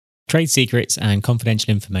trade secrets and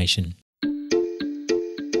confidential information.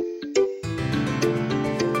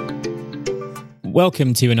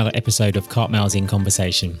 Welcome to another episode of Cartmiles in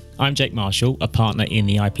Conversation. I'm Jake Marshall, a partner in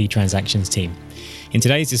the IP Transactions team. In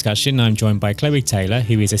today's discussion, I'm joined by Chloe Taylor,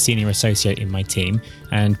 who is a senior associate in my team,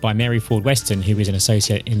 and by Mary Ford Weston, who is an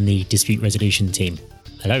associate in the dispute resolution team.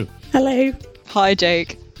 Hello. Hello. Hi,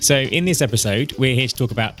 Jake. So in this episode, we're here to talk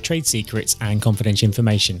about trade secrets and confidential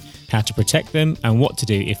information, how to protect them and what to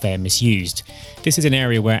do if they're misused. This is an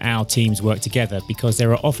area where our teams work together because there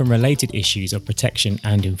are often related issues of protection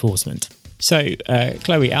and enforcement. So,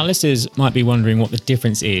 Chloe, our listeners might be wondering what the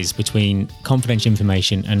difference is between confidential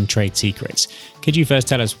information and trade secrets. Could you first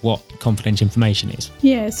tell us what confidential information is?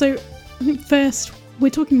 Yeah, so I think first we're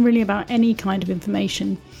talking really about any kind of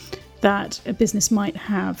information that a business might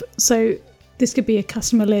have. So this could be a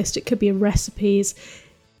customer list, it could be recipes,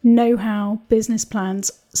 know-how, business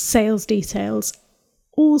plans, sales details,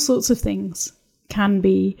 all sorts of things can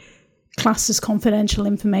be classed as confidential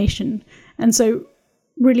information. And so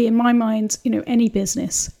really, in my mind, any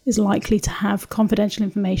business is likely to have confidential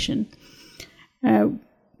information. In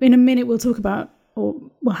a minute, we'll talk about, or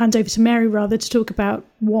we'll hand over to Mary rather, to talk about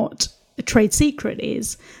what a trade secret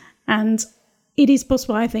is. And it is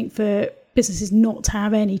possible, I think, for businesses not to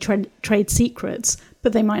have any trade secrets,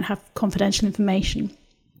 but they might have confidential information.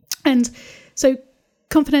 And so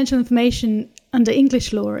confidential information, under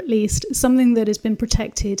English law at least, is something that has been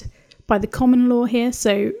protected by the common law here.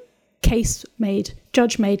 So case-made,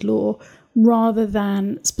 judge-made law rather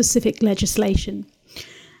than specific legislation.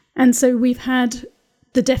 And so we've had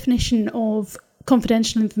the definition of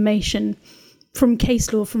confidential information from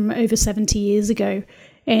case law from over 70 years ago,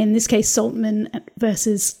 in this case Saltman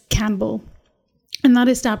versus Campbell. And that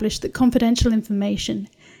established that confidential information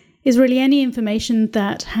is really any information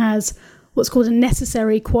that has what's called a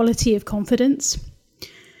necessary quality of confidence.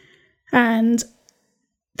 And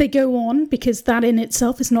they go on, because that in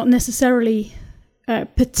itself is not necessarily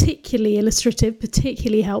particularly illustrative,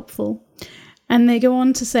 particularly helpful. And they go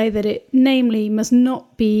on to say that it namely must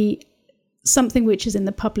not be something which is in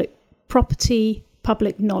the public property,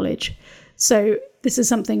 public knowledge. So this is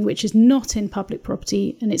something which is not in public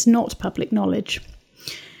property and it's not public knowledge.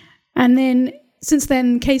 And then since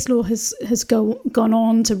then, case law has gone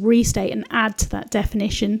on to restate and add to that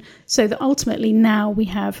definition, so that ultimately now we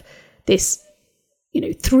have this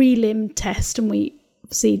three-limb test, and we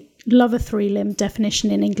obviously love a three-limb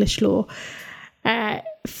definition in English law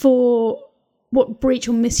for what breach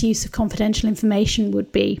or misuse of confidential information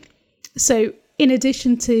would be. So in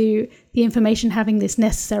addition to the information having this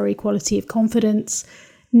necessary quality of confidence,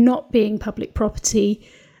 not being public property,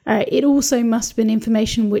 it also must have been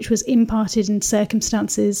information which was imparted in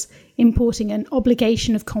circumstances importing an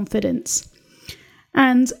obligation of confidence,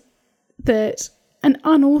 and that an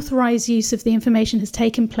unauthorised use of the information has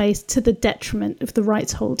taken place to the detriment of the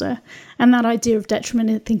rights holder. And that idea of detriment,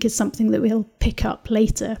 I think, is something that we'll pick up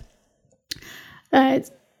later.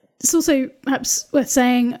 It's also perhaps worth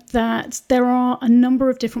saying that there are a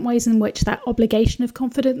number of different ways in which that obligation of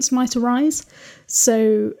confidence might arise.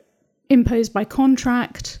 So imposed by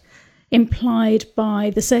contract, implied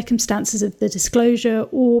by the circumstances of the disclosure,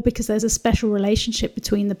 or because there's a special relationship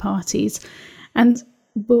between the parties. And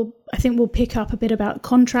I think we'll pick up a bit about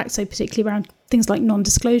contracts, so particularly around things like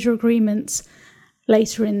non-disclosure agreements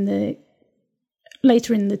later in the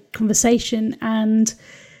conversation, and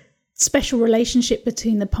special relationship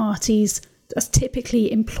between the parties. That's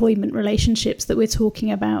typically employment relationships that we're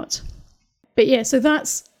talking about. But yeah, so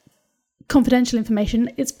that's confidential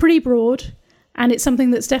information. It's pretty broad, and it's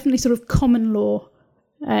something that's definitely sort of common law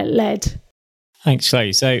led. Thanks,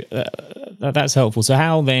 Chloe. So that's helpful. So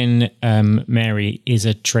how then, Mary, is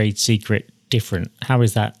a trade secret different? How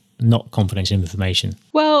is that not confidential information?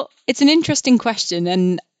 Well, it's an interesting question.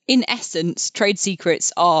 And in essence, trade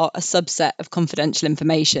secrets are a subset of confidential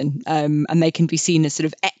information, and they can be seen as sort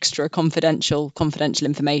of extra confidential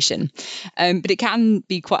information. But it can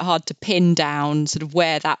be quite hard to pin down sort of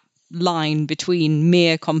where that line between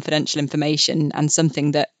mere confidential information and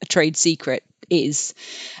something that a trade secret is.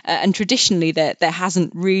 And traditionally, there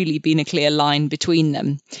hasn't really been a clear line between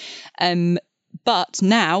them. But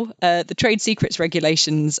now the trade secrets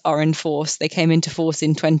regulations are in force. They came into force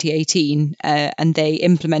in 2018 and they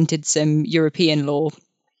implemented some European law.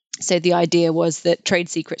 So the idea was that trade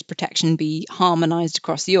secrets protection be harmonised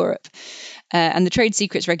across Europe. And the trade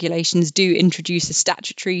secrets regulations do introduce a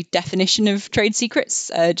statutory definition of trade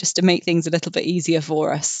secrets, just to make things a little bit easier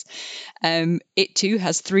for us. It too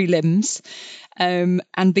has three limbs.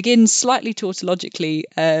 And begins slightly tautologically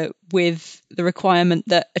with the requirement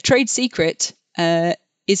that a trade secret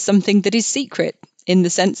is something that is secret. in the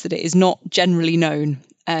sense that it is not generally known.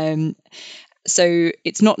 So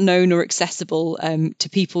it's not known or accessible to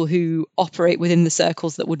people who operate within the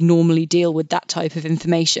circles that would normally deal with that type of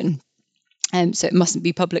information. So it mustn't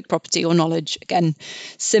be public property or knowledge, again,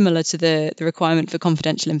 similar to the requirement for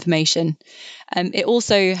confidential information. It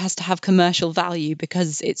also has to have commercial value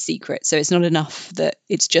because it's secret. So it's not enough that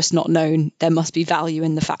it's just not known. There must be value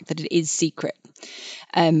in the fact that it is secret.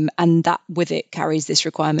 And that with it carries this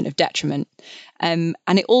requirement of detriment. And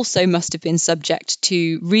it also must have been subject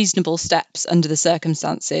to reasonable steps under the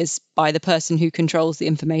circumstances by the person who controls the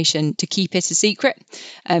information to keep it a secret.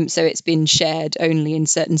 So it's been shared only in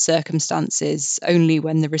certain circumstances, only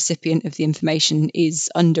when the recipient of the information is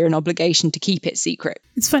under an obligation to keep it secret.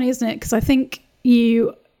 It's funny, isn't it? Because I think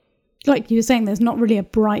like you were saying, there's not really a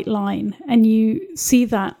bright line, and you see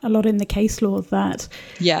that a lot in the case law, that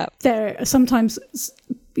there are sometimes,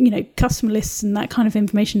 customer lists and that kind of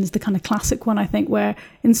information is the kind of classic one, I think, where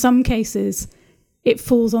in some cases it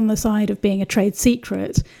falls on the side of being a trade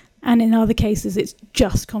secret, and in other cases it's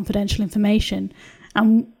just confidential information.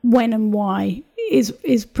 And when and why is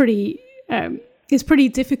pretty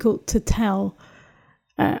difficult to tell.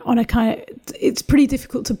 It's pretty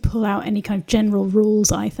difficult to pull out any kind of general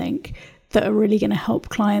rules, I think, that are really going to help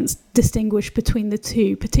clients distinguish between the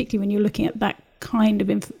two, particularly when you're looking at that kind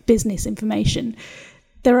of business information.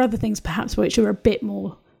 There are other things perhaps which are a bit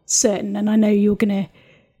more certain, and I know you're going to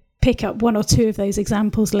pick up one or two of those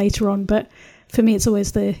examples later on, but for me it's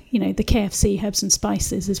always the KFC herbs and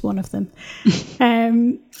spices is one of them.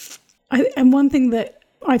 And one thing that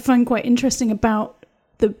I find quite interesting about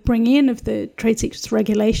the bringing in of the trade secrets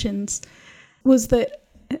regulations was that,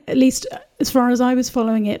 at least as far as I was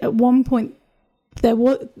following it, at one point the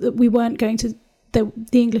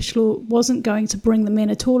English law wasn't going to bring them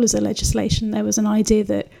in at all as a legislation. There was an idea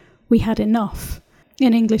that we had enough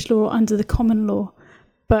in English law under the common law,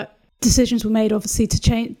 but decisions were made obviously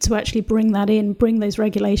to actually bring those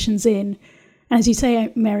regulations in. And as you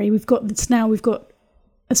say, Mary, we've got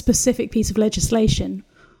a specific piece of legislation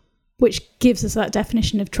which gives us that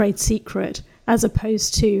definition of trade secret, as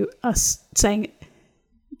opposed to us saying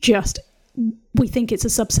just we think it's a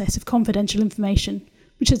subset of confidential information,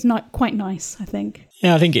 which is not quite nice, I think.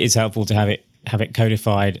 Yeah, I think it is helpful to have it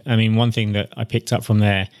codified. I mean, one thing that I picked up from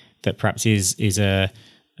there that perhaps is a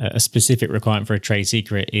specific requirement for a trade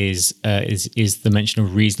secret is the mention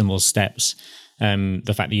of reasonable steps.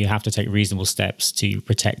 The fact that you have to take reasonable steps to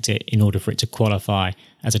protect it in order for it to qualify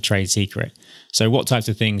as a trade secret. So what types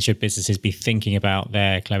of things should businesses be thinking about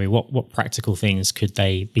there, Chloe? What practical things could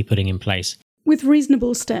they be putting in place? With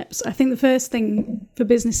reasonable steps, I think the first thing for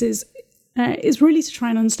businesses is really to try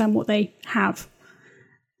and understand what they have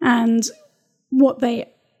and what they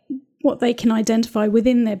can identify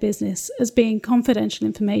within their business as being confidential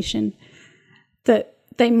information that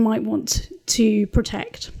they might want to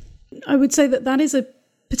protect. I would say that is a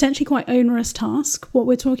potentially quite onerous task. What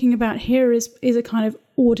we're talking about here is a kind of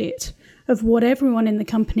audit of what everyone in the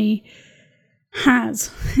company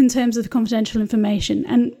has in terms of confidential information.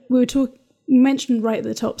 And we mentioned right at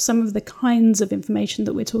the top some of the kinds of information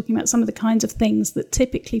that we're talking about, some of the kinds of things that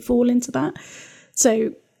typically fall into that.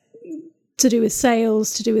 So to do with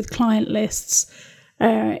sales, to do with client lists,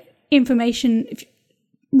 information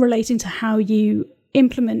relating to how you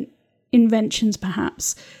implement inventions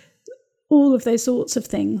perhaps, all of those sorts of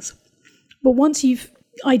things. But once you've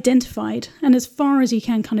identified, and as far as you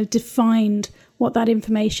can kind of defined what that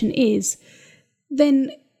information is,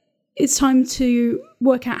 then it's time to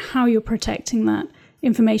work out how you're protecting that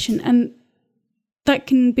information. And that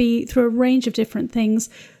can be through a range of different things.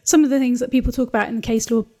 Some of the things that people talk about in the case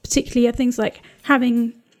law particularly are things like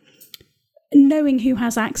knowing who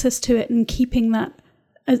has access to it and keeping that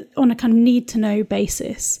on a kind of need-to-know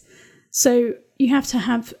basis. So you have to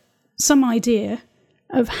have some idea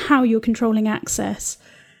of how you're controlling access.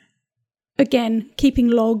 Again, keeping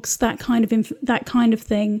logs, that kind of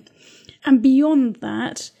thing. And beyond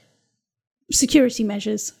that, security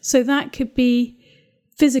measures. So that could be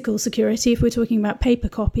physical security if we're talking about paper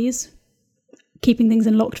copies, keeping things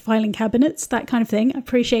in locked filing cabinets, that kind of thing. I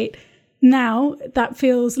appreciate now that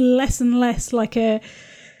feels less and less like a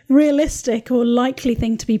realistic or likely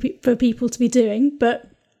thing for people to be doing, but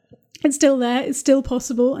it's still there, it's still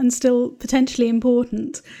possible, and still potentially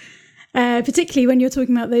important, particularly when you're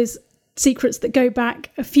talking about those secrets that go back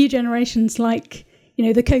a few generations, like,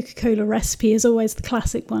 the Coca-Cola recipe is always the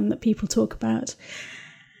classic one that people talk about.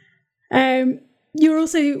 You're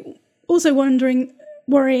also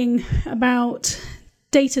worrying about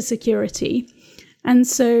data security, and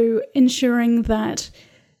so ensuring that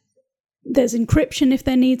there's encryption if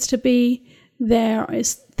there needs to be, There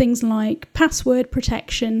is things like password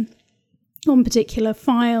protection on particular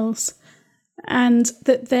files, and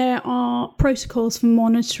that there are protocols for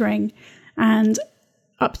monitoring and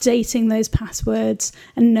updating those passwords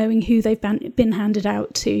and knowing who they've been handed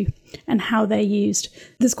out to and how they're used.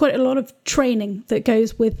 There's quite a lot of training that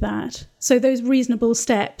goes with that. So those reasonable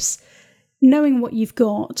steps, knowing what you've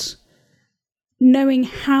got, knowing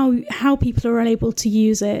how people are able to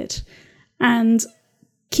use it, and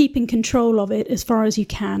keeping control of it as far as you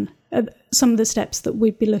can, are some of the steps that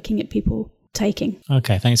we'd be looking at people taking.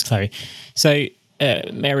 Okay, thanks, Chloe. So,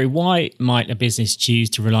 Mary, why might a business choose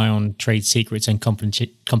to rely on trade secrets and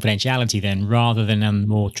confidentiality then, rather than on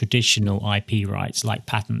more traditional IP rights like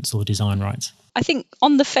patents or design rights? I think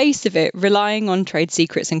on the face of it, relying on trade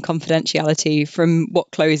secrets and confidentiality, from what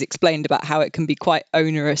Chloe's explained about how it can be quite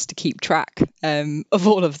onerous to keep track of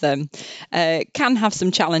all of them, can have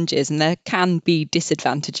some challenges, and there can be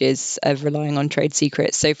disadvantages of relying on trade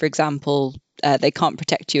secrets. So, for example, they can't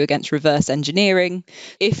protect you against reverse engineering.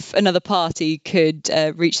 If another party could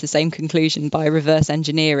reach the same conclusion by reverse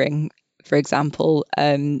engineering, for example,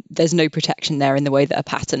 there's no protection there in the way that a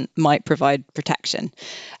patent might provide protection.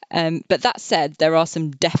 But that said, there are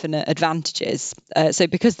some definite advantages. So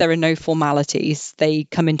because there are no formalities, they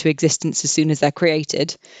come into existence as soon as they're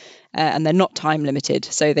created. And they're not time limited,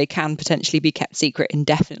 so they can potentially be kept secret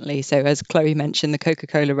indefinitely. So as Chloe mentioned, the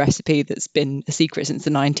Coca-Cola recipe that's been a secret since the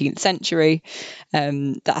 19th century,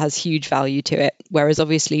 that has huge value to it. Whereas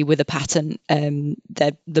obviously with a patent,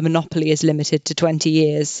 the monopoly is limited to 20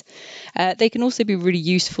 years. They can also be really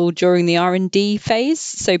useful during the R&D phase.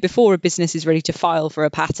 So before a business is ready to file for a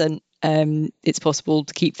patent, it's possible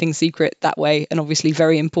to keep things secret that way, and obviously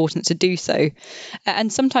very important to do so.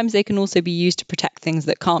 And sometimes they can also be used to protect things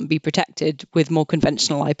that can't be protected with more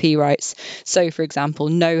conventional IP rights. So, for example,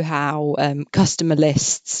 know-how, customer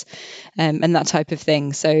lists, and that type of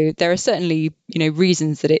thing. So there are certainly,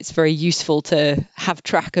 reasons that it's very useful to have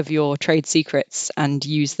track of your trade secrets and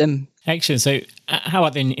use them. Excellent. So how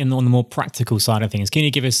about then on the more practical side of things? Can you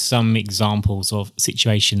give us some examples of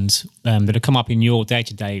situations that have come up in your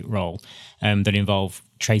day-to-day role that involve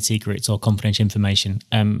trade secrets or confidential information?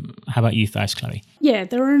 How about you first, Chloe? Yeah,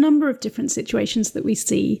 there are a number of different situations that we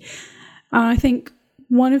see. I think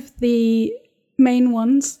one of the main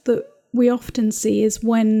ones that we often see is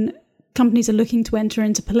when companies are looking to enter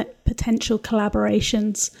into potential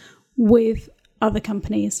collaborations with other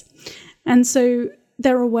companies. And so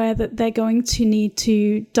they're aware that they're going to need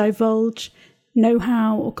to divulge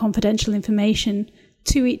know-how or confidential information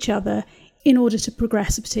to each other in order to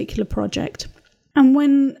progress a particular project. And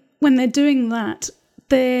when they're doing that,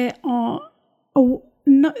 there are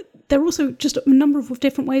also just a number of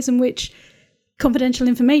different ways in which confidential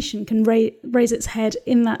information can raise its head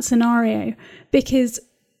in that scenario, because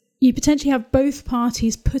you potentially have both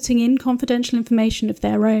parties putting in confidential information of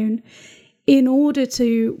their own in order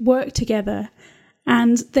to work together.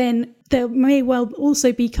 And then there may well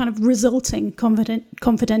also be kind of resulting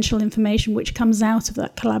confidential information which comes out of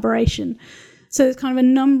that collaboration. So there's kind of a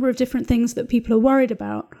number of different things that people are worried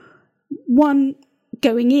about. One,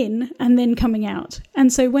 going in and then coming out.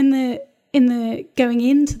 And so when they're going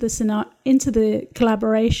into the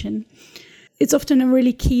collaboration, it's often a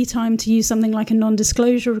really key time to use something like a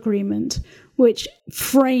non-disclosure agreement, which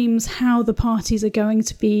frames how the parties are going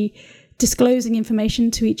to be disclosing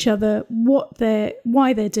information to each other,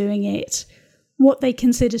 why they're doing it, what they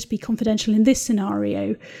consider to be confidential in this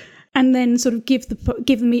scenario, and then sort of give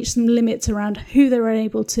them each some limits around who they're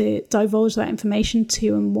able to divulge that information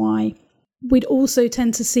to and why. We'd also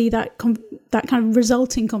tend to see that kind of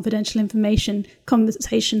resulting confidential information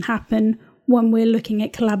conversation happen when we're looking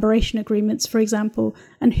at collaboration agreements, for example,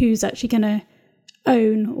 and who's actually going to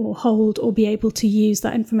own or hold or be able to use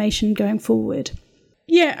that information going forward.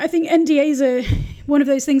 Yeah, I think NDAs are one of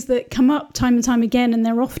those things that come up time and time again, and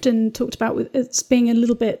they're often talked about as being a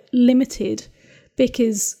little bit limited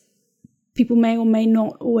because people may or may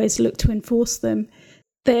not always look to enforce them.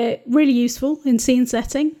 They're really useful in scene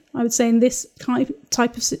setting, I would say, in this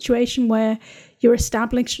type of situation where you're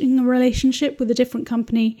establishing a relationship with a different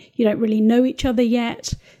company, you don't really know each other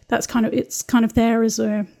yet. It's kind of there as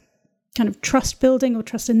a kind of trust building or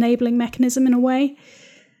trust enabling mechanism in a way.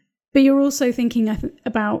 But you're also thinking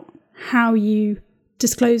about how you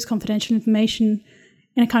disclose confidential information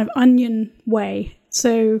in a kind of onion way.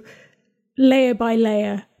 So layer by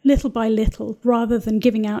layer, little by little, rather than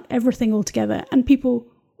giving out everything altogether. And people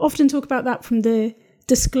often talk about that from the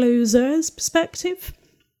discloser's perspective,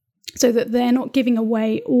 so that they're not giving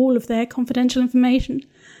away all of their confidential information.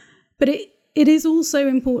 But it is also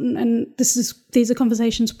important, and these are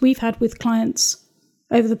conversations we've had with clients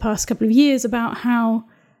over the past couple of years about how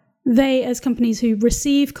they, as companies who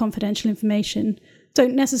receive confidential information,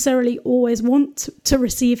 don't necessarily always want to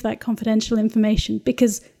receive that confidential information,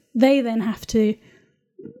 because they then have to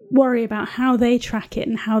worry about how they track it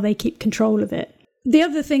and how they keep control of it. The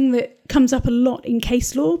other thing that comes up a lot in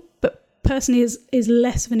case law, but personally is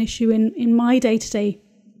less of an issue in my day-to-day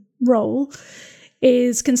role,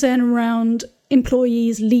 is concern around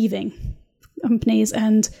employees leaving companies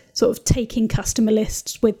and sort of taking customer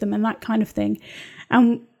lists with them and that kind of thing.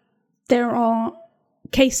 And there are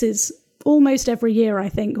cases almost every year, I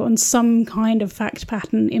think, on some kind of fact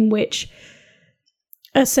pattern in which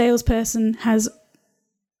a salesperson has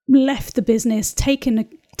left the business, taken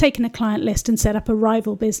a client list and set up a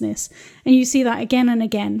rival business. And you see that again and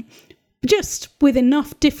again, just with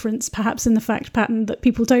enough difference perhaps in the fact pattern that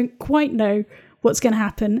people don't quite know what's going to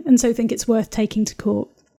happen and so think it's worth taking to court.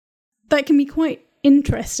 That can be quite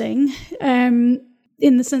interesting in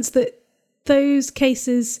the sense that those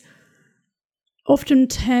cases often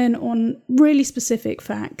turn on really specific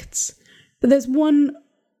facts. But there's one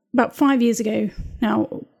about 5 years ago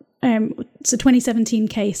now, it's a 2017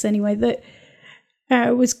 case anyway, that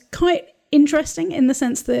was quite interesting in the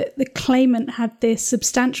sense that the claimant had this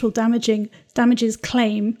substantial damages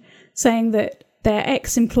claim saying that their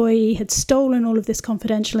ex-employee had stolen all of this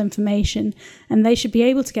confidential information and they should be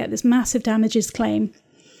able to get this massive damages claim.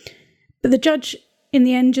 But the judge in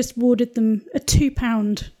the end just awarded them a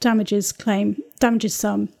 £2 damages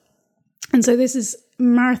sum. And so this is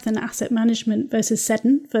Marathon Asset Management versus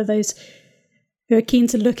Seddon, for those who are keen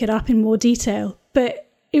to look it up in more detail. But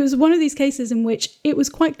it was one of these cases in which it was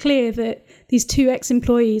quite clear that these two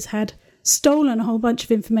ex-employees had stolen a whole bunch of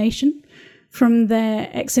information from their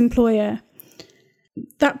ex-employer.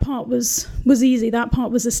 That part was easy. That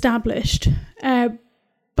part was established.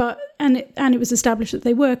 But it was established that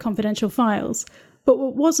they were confidential files. But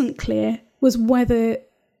what wasn't clear was whether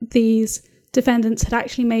these defendants had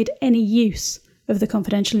actually made any use of the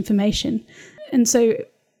confidential information. And so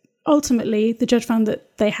ultimately, the judge found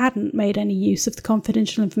that they hadn't made any use of the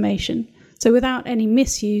confidential information. So without any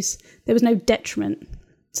misuse, there was no detriment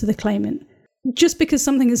to the claimant. Just because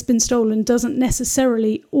something has been stolen doesn't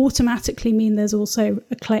necessarily automatically mean there's also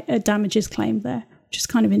a damages claim there, which is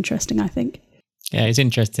kind of interesting, I think. Yeah, it's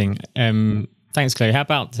interesting. Thanks, Chloe. How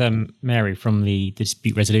about Mary, from the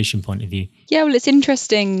dispute resolution point of view? Yeah, well, it's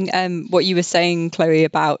interesting what you were saying, Chloe,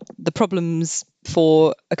 about the problems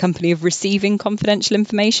for a company of receiving confidential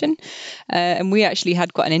information. And we actually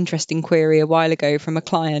had quite an interesting query a while ago from a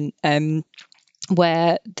client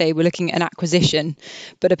where they were looking at an acquisition,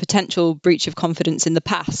 but a potential breach of confidence in the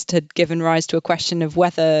past had given rise to a question of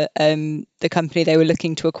whether the company they were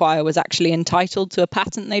looking to acquire was actually entitled to a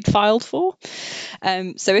patent they'd filed for.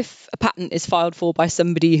 So if a patent is filed for by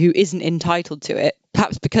somebody who isn't entitled to it,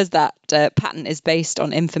 perhaps because that patent is based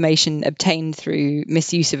on information obtained through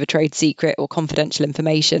misuse of a trade secret or confidential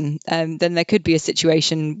information, then there could be a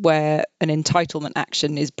situation where an entitlement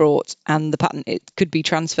action is brought and the patent could be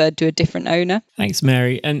transferred to a different owner. Thanks,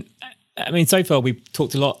 Mary. And I mean, so far we've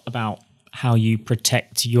talked a lot about how you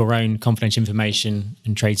protect your own confidential information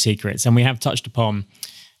and trade secrets. And we have touched upon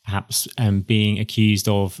perhaps being accused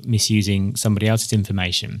of misusing somebody else's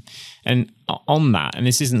information. And on that, and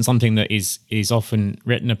this isn't something that is often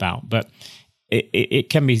written about, but it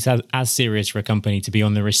can be as serious for a company to be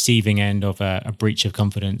on the receiving end of a breach of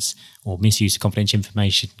confidence or misuse of confidential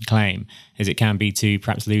information claim as it can be to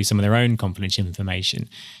perhaps lose some of their own confidential information.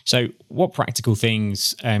 So what practical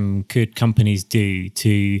things could companies do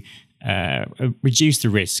to reduce the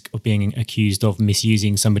risk of being accused of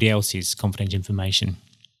misusing somebody else's confidential information?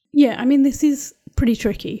 Yeah, I mean, this is pretty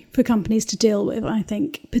tricky for companies to deal with, I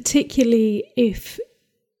think, particularly if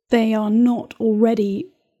they are not already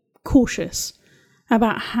cautious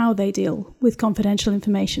about how they deal with confidential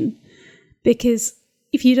information. Because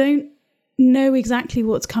if you don't know exactly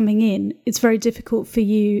what's coming in, it's very difficult for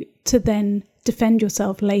you to then defend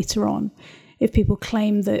yourself later on if people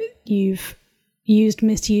claim that you've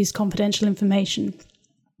misused confidential information.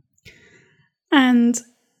 And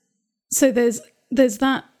so there's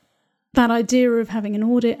that idea of having an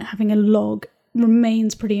audit, having a log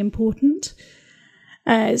remains pretty important,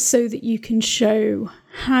 so that you can show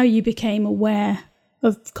how you became aware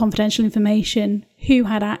of confidential information, who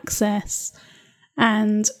had access,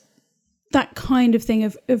 and that kind of thing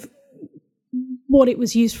of what it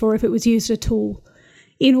was used for, if it was used at all,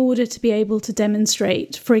 in order to be able to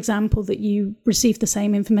demonstrate, for example, that you received the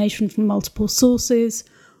same information from multiple sources,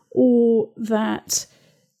 or that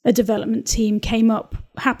a development team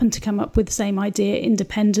happened to come up with the same idea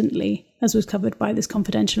independently as was covered by this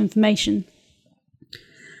confidential information.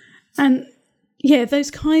 And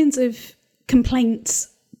those kinds of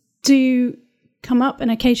complaints do come up,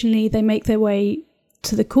 and occasionally they make their way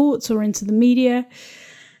to the courts or into the media,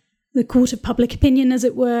 the court of public opinion, as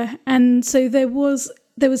it were. And so there was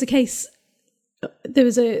a case, there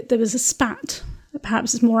was a spat,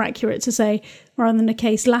 perhaps it's more accurate to say, rather than a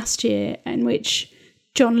case last year, in which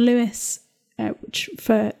John Lewis, which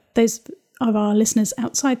for those of our listeners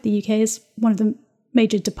outside the UK is one of the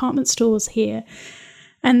major department stores here,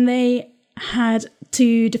 and they had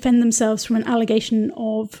to defend themselves from an allegation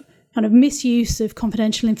of kind of misuse of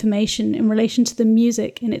confidential information in relation to the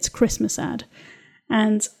music in its Christmas ad.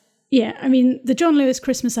 And yeah, I mean, the John Lewis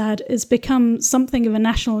Christmas ad has become something of a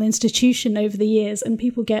national institution over the years, and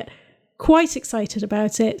people get quite excited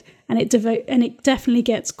about it, and it definitely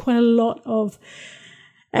gets quite a lot of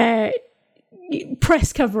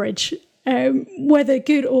press coverage, whether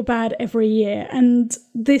good or bad, every year. And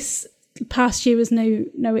this past year was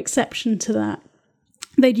no exception to that.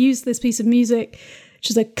 They'd used this piece of music, which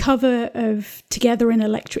is a cover of Together in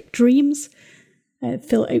Electric Dreams,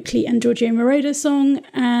 Phil Oakley and Giorgio Moroder song,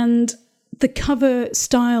 and the cover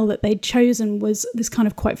style that they'd chosen was this kind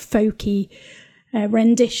of quite folky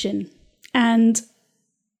rendition. And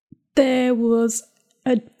there was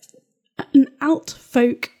an alt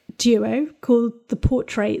folk duo called The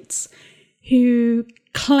Portraits who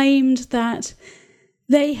claimed that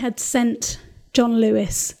they had sent John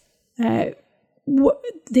Lewis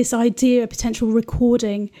this idea, a potential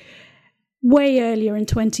recording, way earlier in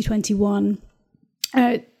 2021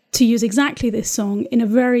 to use exactly this song in a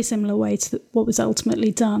very similar way to what was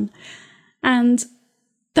ultimately done. And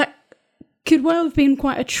that could well have been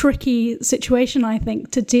quite a tricky situation, I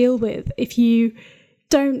think, to deal with if you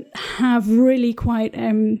don't have really quite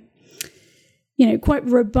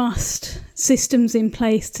robust systems in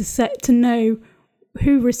place to know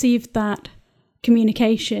who received that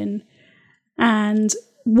communication and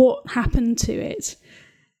what happened to it.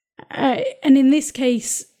 And in this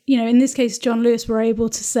case, John Lewis were able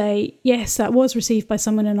to say, yes, that was received by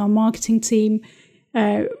someone in our marketing team.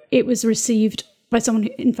 It was received by someone,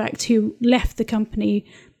 in fact, who left the company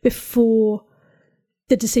before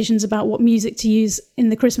the decisions about what music to use in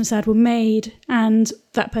the Christmas ad were made, and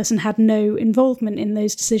that person had no involvement in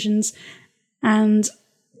those decisions, and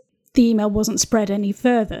the email wasn't spread any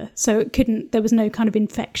further, so there was no kind of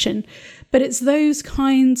infection. But it's those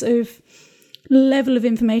kinds of level of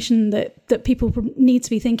information that people need to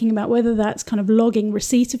be thinking about, whether that's kind of logging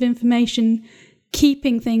receipt of information,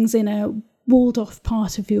 keeping things in a walled off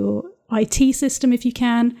part of your IT system if you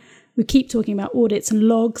can. We keep talking about audits and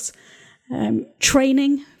logs,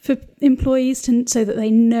 training for employees so that they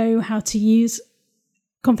know how to use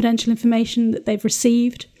confidential information that they've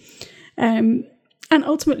received. And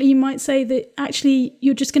ultimately, you might say that actually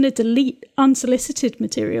you're just going to delete unsolicited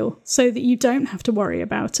material so that you don't have to worry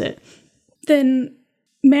about it. Then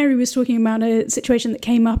Mary was talking about a situation that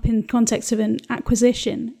came up in context of an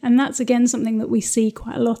acquisition. And that's, again, something that we see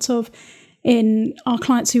quite a lot of in our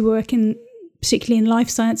clients who work particularly in life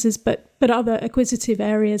sciences, but other acquisitive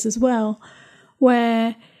areas as well,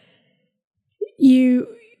 where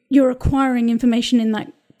you're acquiring information in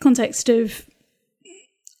that context of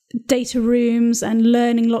data rooms and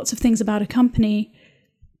learning lots of things about a company,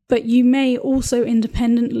 but you may also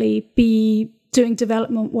independently be doing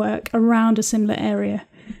development work around a similar area.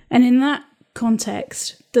 And in that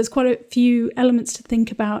context, there's quite a few elements to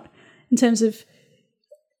think about in terms of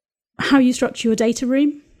how you structure your data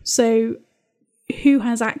room. So who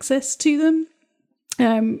has access to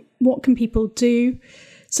them? What can people do?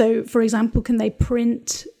 So, for example, can they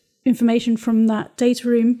print information from that data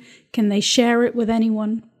room? Can they share it with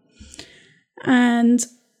anyone? And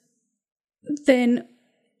then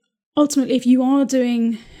ultimately, if you are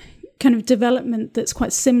doing kind of development that's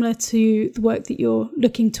quite similar to the work that you're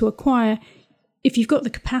looking to acquire, if you've got the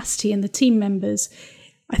capacity and the team members,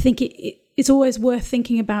 I think it's always worth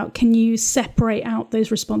thinking about, can you separate out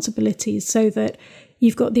those responsibilities so that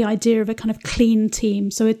you've got the idea of a kind of clean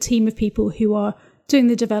team, so a team of people who are doing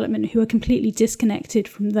the development, who are completely disconnected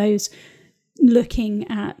from those looking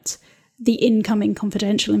at the incoming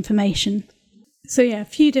confidential information. So yeah, a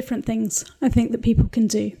few different things I think that people can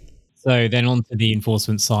do. So then on to the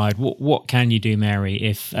enforcement side. What can you do, Mary,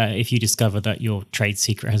 if you discover that your trade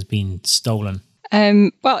secret has been stolen?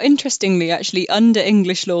 Well, interestingly, actually, under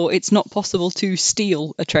English law, it's not possible to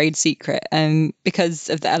steal a trade secret because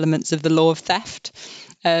of the elements of the law of theft.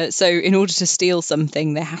 So in order to steal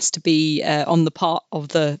something, there has to be on the part of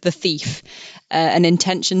the thief an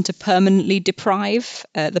intention to permanently deprive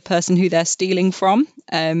the person who they're stealing from.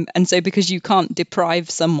 And so because you can't deprive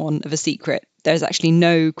someone of a secret, there's actually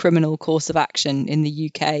no criminal course of action in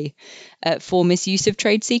the UK for misuse of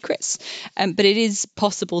trade secrets. But it is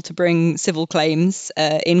possible to bring civil claims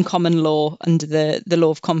in common law under the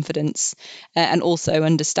law of confidence and also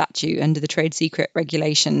under statute under the trade secret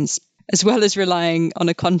regulations, as well as relying on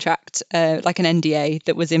a contract like an NDA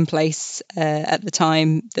that was in place at the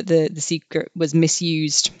time that the secret was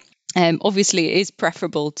misused. Obviously, it is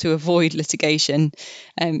preferable to avoid litigation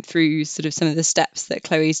through sort of some of the steps that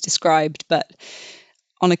Chloe's described, but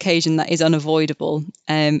on occasion that is unavoidable.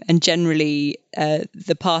 And generally,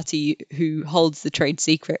 the party who holds the trade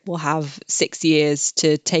secret will have 6 years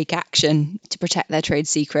to take action to protect their trade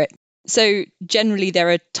secret. So generally, there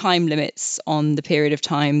are time limits on the period of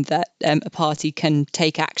time that a party can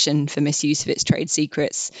take action for misuse of its trade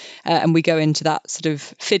secrets. And we go into that sort of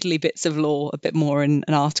fiddly bits of law a bit more in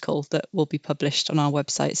an article that will be published on our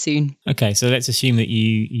website soon. Okay, so let's assume that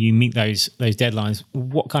you meet those deadlines.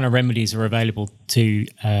 What kind of remedies are available to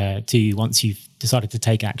you once you've decided to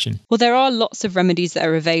take action? Well, there are lots of remedies that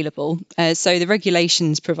are available. So the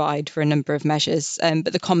regulations provide for a number of measures,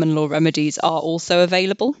 but the common law remedies are also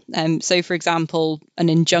available. So, for example, an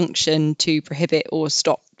injunction to prohibit or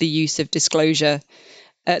stop the use or disclosure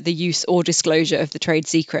of the trade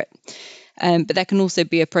secret. But there can also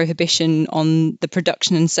be a prohibition on the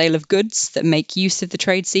production and sale of goods that make use of the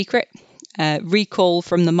trade secret, recall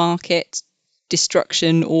from the market,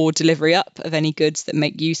 destruction or delivery up of any goods that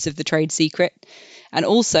make use of the trade secret, and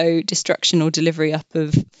also destruction or delivery up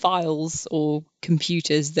of files or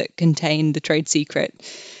computers that contain the trade secret.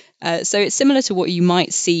 So it's similar to what you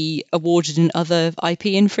might see awarded in other IP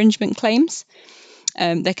infringement claims.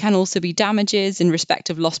 There can also be damages in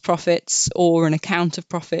respect of lost profits or an account of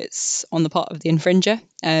profits on the part of the infringer,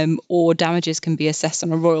 or damages can be assessed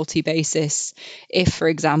on a royalty basis if, for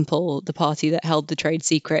example, the party that held the trade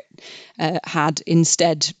secret had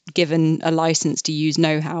instead given a license to use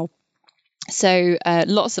know-how. So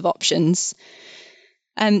lots of options.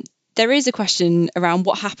 There is a question around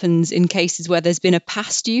what happens in cases where there's been a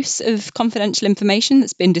past use of confidential information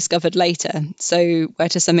that's been discovered later. So where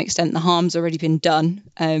to some extent the harm's already been done,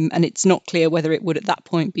 and it's not clear whether it would at that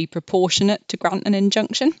point be proportionate to grant an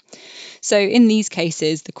injunction. So in these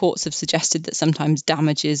cases, the courts have suggested that sometimes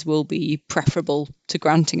damages will be preferable to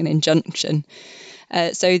granting an injunction.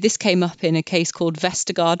 So this came up in a case called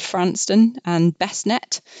Vestergaard Franston and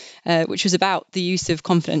Bestnet, which was about the use of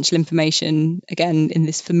confidential information, again, in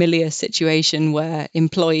this familiar situation where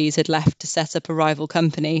employees had left to set up a rival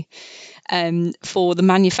company for the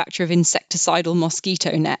manufacture of insecticidal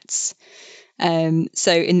mosquito nets.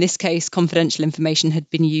 So in this case, confidential information had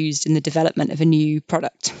been used in the development of a new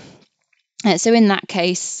product. So in that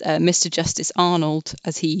case, Mr. Justice Arnold,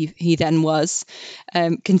 as he then was,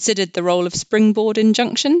 considered the role of springboard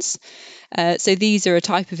injunctions. So these are a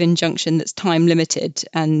type of injunction that's time limited,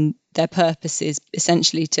 and their purpose is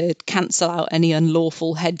essentially to cancel out any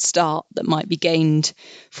unlawful head start that might be gained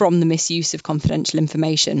from the misuse of confidential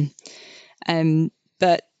information.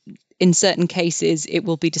 But in certain cases, it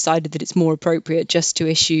will be decided that it's more appropriate just to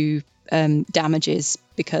issue damages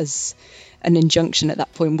because an injunction at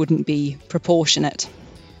that point wouldn't be proportionate.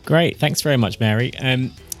 Great. Thanks very much, Mary.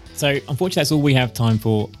 So unfortunately, that's all we have time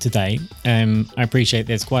for today. I appreciate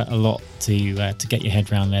there's quite a lot to get your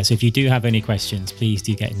head around there. So if you do have any questions, please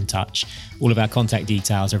do get in touch. All of our contact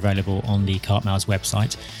details are available on the Cartmiles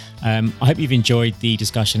website. I hope you've enjoyed the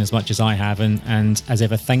discussion as much as I have. And as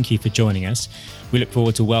ever, thank you for joining us. We look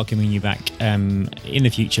forward to welcoming you back in the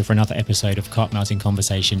future for another episode of Cartmiles in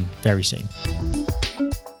Conversation very soon.